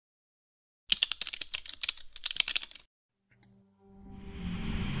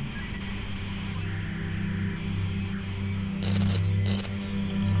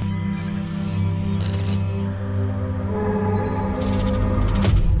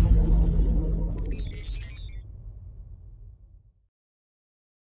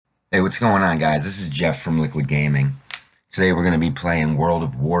Hey, what's going on, guys? This is Jeff from Liquid Gaming. Today we're going to be playing World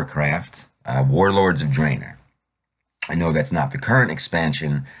of Warcraft, Warlords of Draenor. I know that's not the current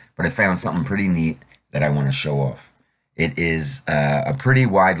expansion, but I found something pretty neat that I want to show off. It is a pretty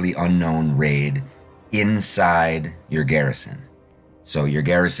widely unknown raid inside your garrison. So your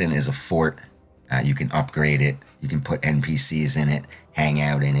garrison is a fort. You can upgrade it. You can put NPCs in it, hang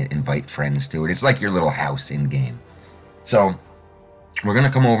out in it, invite friends to it. It's like your little house in-game. So we're going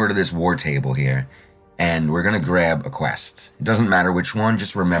to come over to this war table here, and we're going to grab a quest. It doesn't matter which one,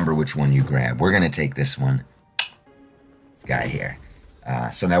 just remember which one you grab. We're going to take this one. This guy here.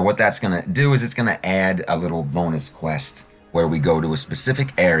 So now what that's going to do is it's going to add a little bonus quest where we go to a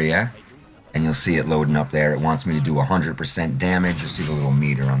specific area, and you'll see it loading up there. It wants me to do 100% damage. You'll see the little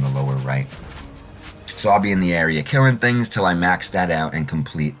meter on the lower right. So I'll be in the area killing things till I max that out and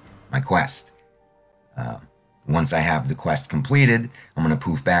complete my quest. Once I have the quest completed, I'm going to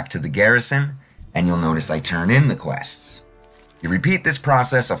poof back to the garrison, and you'll notice I turn in the quests. You repeat this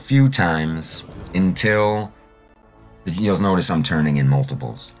process a few times until you'll notice I'm turning in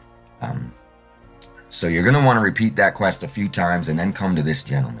multiples. So you're going to want to repeat that quest a few times and then come to this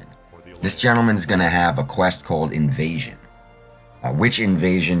gentleman. This gentleman's going to have a quest called Invasion. Which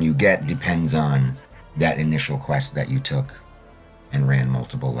invasion you get depends on that initial quest that you took and ran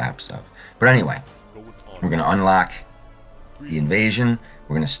multiple laps of. But anyway, we're going to unlock the invasion.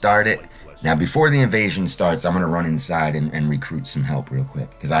 We're going to start it. Now, before the invasion starts, I'm going to run inside and recruit some help real quick,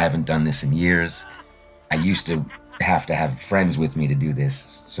 because I haven't done this in years. I used to have friends with me to do this,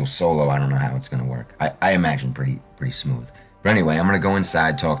 so solo, I don't know how it's going to work. I imagine pretty smooth. But anyway, I'm going to go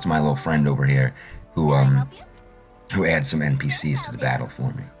inside, talk to my little friend over here, who adds some NPCs to the battle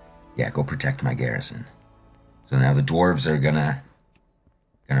for me. Yeah, go protect my garrison. So now the dwarves are gonna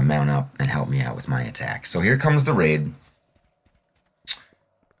mount up and help me out with my attack. So here comes the raid.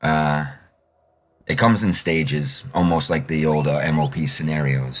 It comes in stages, almost like the old MOP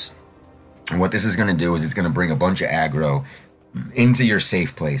scenarios. And what this is going to do is it's going to bring a bunch of aggro into your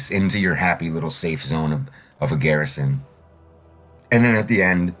safe place, into your happy little safe zone of a garrison. And then at the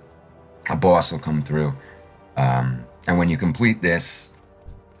end, a boss will come through. And when you complete this,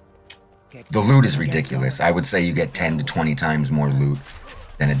 the loot is ridiculous. I would say you get 10 to 20 times more loot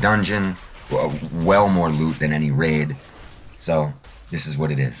than a dungeon, well more loot than any raid. So this is what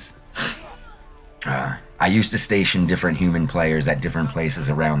it is. I used to station different human players at different places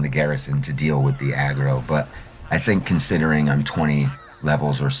around the garrison to deal with the aggro, but I think considering I'm 20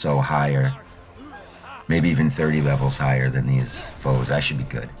 levels or so higher, maybe even 30 levels higher than these foes, I should be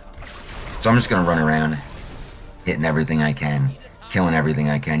good. So I'm just gonna run around, hitting everything I can, killing everything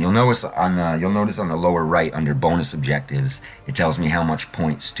I can. You'll notice on the lower right under bonus objectives, it tells me how much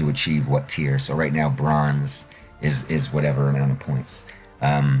points to achieve what tier. So right now bronze is whatever amount of points.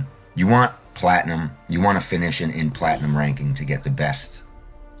 You want platinum. You want to finish in platinum ranking to get the best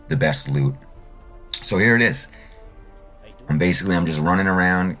loot. So here it is. I'm just running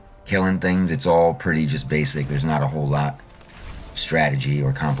around killing things. It's all pretty just basic. There's not a whole lot of strategy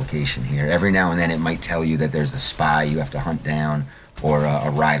or complication here. Every now and then it might tell you that there's a spy you have to hunt down, or a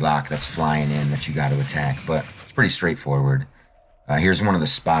Rylock that's flying in that you got to attack, but it's pretty straightforward. Here's one of the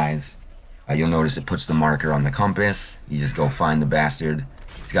spies. You'll notice it puts the marker on the compass. You just go find the bastard.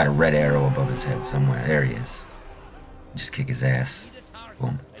 He's got a red arrow above his head somewhere. There he is. Just kick his ass.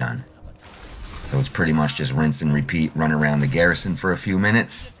 Boom, done. So it's pretty much just rinse and repeat, run around the garrison for a few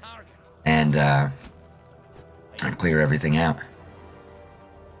minutes, and clear everything out.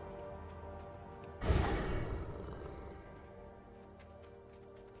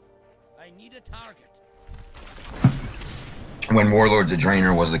 When Warlords of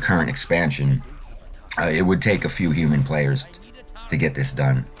Draenor was the current expansion, it would take a few human players to get this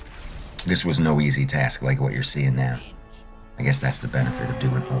done. This was no easy task like what you're seeing now. I guess that's the benefit of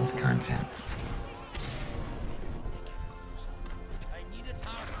doing old content.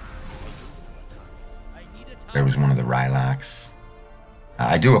 There was one of the Rylocks.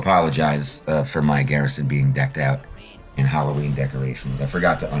 I do apologize for my garrison being decked out in Halloween decorations. I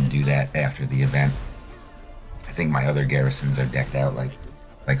forgot to undo that after the event. I think my other garrisons are decked out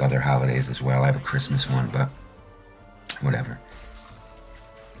like other holidays as well. I have a Christmas one, but whatever.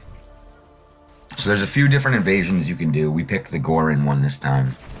 So there's a few different invasions you can do. We picked the Gorin one this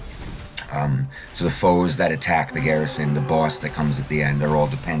time. So the foes that attack the garrison, the boss that comes at the end, are all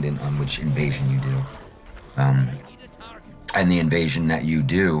dependent on which invasion you do. And the invasion that you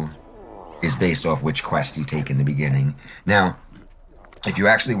do is based off which quest you take in the beginning. Now, if you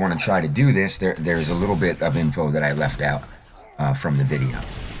actually want to try to do this, there's a little bit of info that I left out from the video.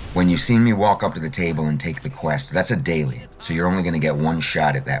 When you see me walk up to the table and take the quest, that's a daily, so you're only going to get one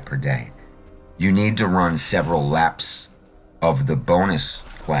shot at that per day. You need to run several laps of the bonus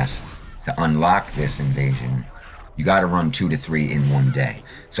quest to unlock this invasion. You got to run 2 to 3 in one day.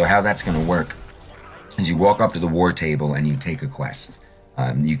 So how that's going to work is you walk up to the war table and you take a quest.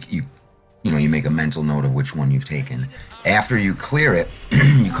 You make a mental note of which one you've taken. After you clear it,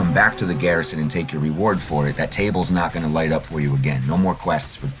 you come back to the garrison and take your reward for it. That table's not going to light up for you again. No more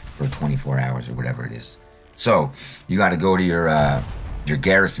quests for 24 hours or whatever it is. So you got to go to your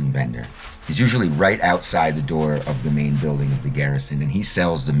garrison vendor. He's usually right outside the door of the main building of the garrison, and he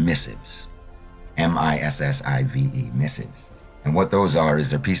sells the missives. M-I-S-S-I-V-E, missives. And what those are is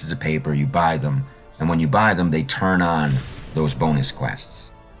they're pieces of paper. You buy them, and when you buy them, they turn on those bonus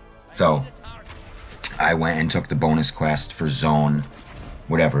quests. So I went and took the bonus quest for zone,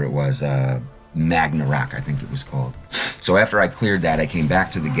 whatever it was, Magnarok, I think it was called. So after I cleared that, I came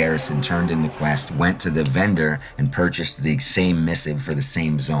back to the garrison, turned in the quest, went to the vendor and purchased the same missive for the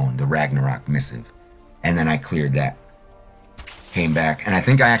same zone, the Ragnarok missive. And then I cleared that. Came back, and I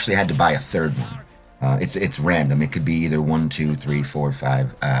think I actually had to buy a third one. It's random. It could be either 1, 2, 3, 4,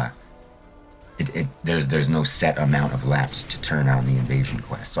 5. There's no set amount of laps to turn on the invasion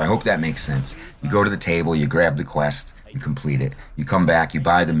quest. So I hope that makes sense. You go to the table, you grab the quest, you complete it. You come back, you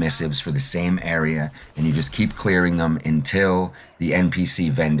buy the missives for the same area, and you just keep clearing them until the NPC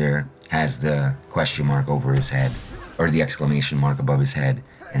vendor has the question mark over his head, or the exclamation mark above his head,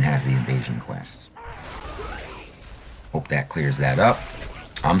 and has the invasion quest. Hope that clears that up.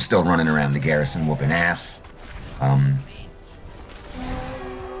 I'm still running around the garrison whooping ass.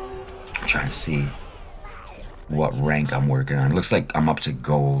 Trying to see what rank I'm working on. Looks like I'm up to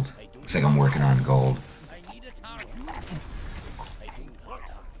gold. Looks like I'm working on gold.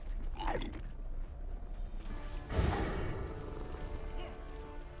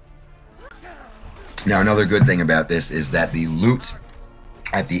 Now, another good thing about this is that the loot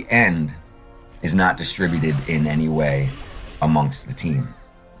at the end is not distributed in any way amongst the team.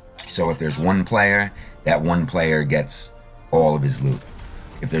 So if there's one player, that one player gets all of his loot.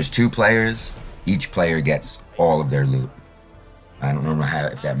 If there's 2 players, each player gets all of their loot. I don't know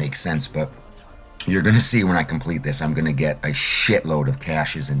if that makes sense, but you're going to see when I complete this, I'm going to get a shitload of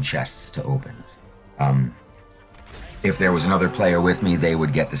caches and chests to open. If there was another player with me, they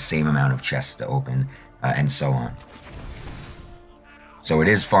would get the same amount of chests to open, and so on. So it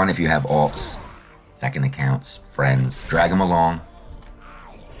is fun if you have alts, second accounts, friends. Drag them along.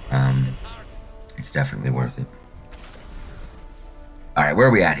 It's definitely worth it. Alright, where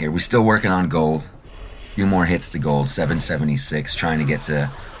are we at here? We're still working on gold. A few more hits to gold, 776, trying to get to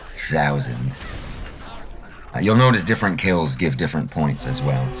 1,000. You'll notice different kills give different points as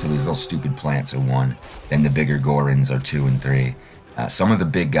well. So these little stupid plants are 1, then the bigger Gorons are 2 and 3. Some of the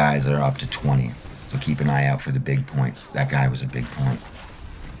big guys are up to 20, so keep an eye out for the big points. That guy was a big point.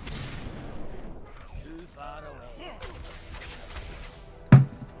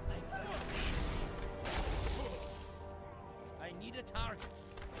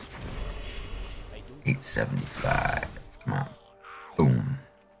 $875. Come on. Boom.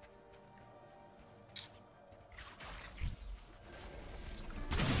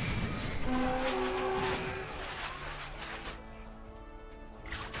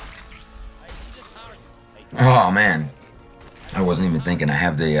 Oh man, I wasn't even thinking. I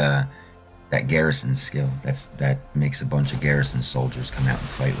have the that garrison skill. That makes a bunch of garrison soldiers come out and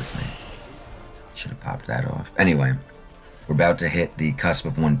fight with me. Should have popped that off. Anyway, we're about to hit the cusp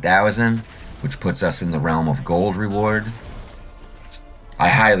of 1,000, which puts us in the realm of gold reward. I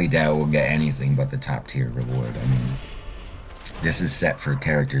highly doubt we'll get anything but the top tier reward. I mean, this is set for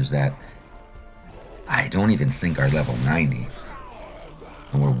characters that I don't even think are level 90,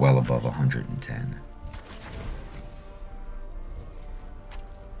 and we're well above 110.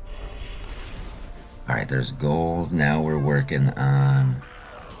 Alright, there's gold. Now we're working on...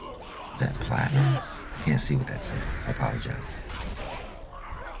 Is that platinum? I can't see what that says. I apologize.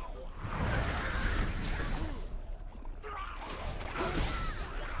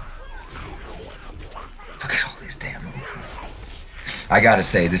 Look at all these damn... I gotta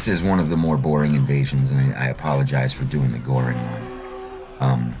say, this is one of the more boring invasions, and I apologize for doing the Goron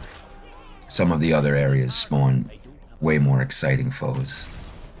one. Some of the other areas spawn way more exciting foes.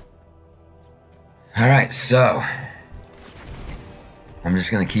 Alright, so I'm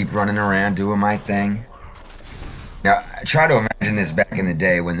just gonna keep running around doing my thing. Now, try to imagine this back in the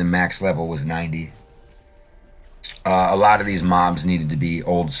day when the max level was 90. A lot of these mobs needed to be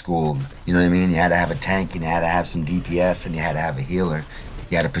old school. You know what I mean? You had to have a tank, you had to have some DPS, and you had to have a healer.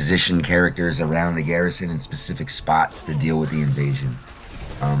 You had to position characters around the garrison in specific spots to deal with the invasion.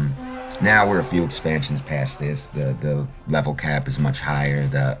 Now we're a few expansions past this. The level cap is much higher.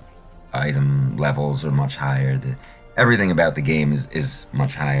 The item levels are much higher. Everything about the game is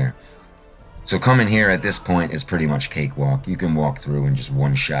much higher. So coming here at this point is pretty much cakewalk. You can walk through and just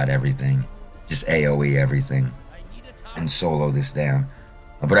one-shot everything. Just AoE everything. And solo this down.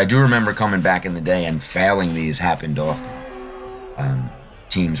 But I do remember coming back in the day and failing these happened often.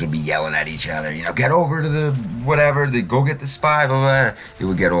 Teams would be yelling at each other, you know, get over to the whatever, go get the spy, blah, blah. It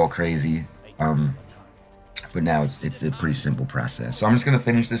would get all crazy. But now it's a pretty simple process. So I'm just going to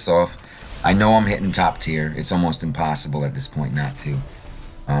finish this off. I know I'm hitting top tier. It's almost impossible at this point not to.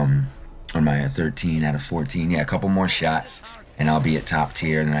 On my 13 out of 14. Yeah, a couple more shots, and I'll be at top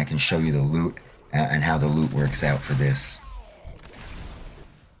tier, and then I can show you the loot and how the loot works out for this.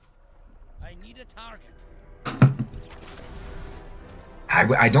 I need a target.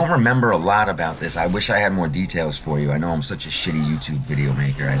 I don't remember a lot about this. I wish I had more details for you. I know I'm such a shitty YouTube video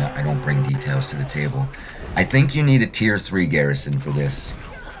maker. I don't bring details to the table. I think you need a tier 3 garrison for this.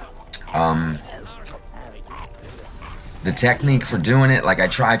 The technique for doing it, like I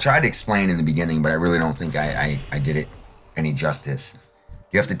tried to explain in the beginning, but I really don't think I did it any justice.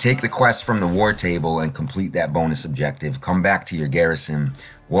 You have to take the quest from the war table and complete that bonus objective. Come back to your garrison,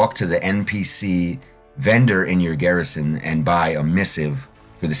 walk to the NPC vendor in your garrison and buy a missive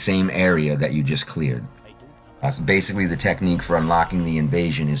for the same area that you just cleared. So basically the technique for unlocking the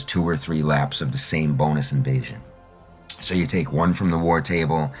invasion is 2 or 3 laps of the same bonus invasion. So you take one from the war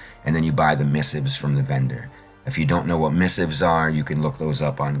table and then you buy the missives from the vendor. If you don't know what missives are, you can look those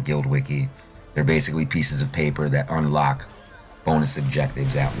up on Guild Wiki. They're basically pieces of paper that unlock bonus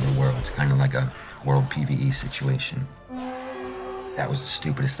objectives out in the world, kind of like a world PvE situation. That was the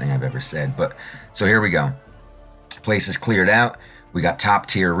stupidest thing I've ever said. But so here we go. Place is cleared out. We got top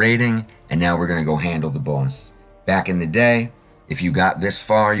tier rating, and now we're gonna go handle the boss. Back in the day, if you got this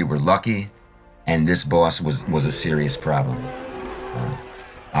far, you were lucky, and this boss was a serious problem.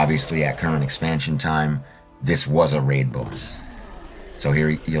 Obviously, at current expansion time, this was a raid boss. So here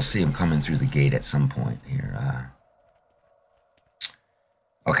you'll see him coming through the gate at some point here.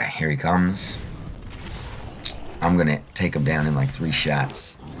 Okay, here he comes. I'm gonna take him down in like 3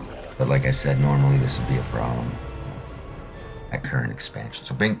 shots, but like I said, normally this would be a problem at current expansion.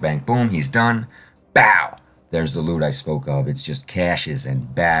 So bing, bang, boom, he's done. Bow! There's the loot I spoke of. It's just caches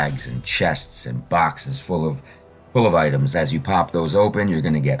and bags and chests and boxes full of items. As you pop those open, you're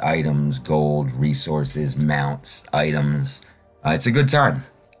gonna get items, gold, resources, mounts, items. It's a good time.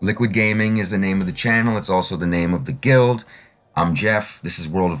 Likwid Gaming is the name of the channel. It's also the name of the guild. I'm Jeff. This is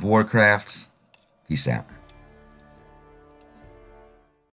World of Warcraft. Peace out.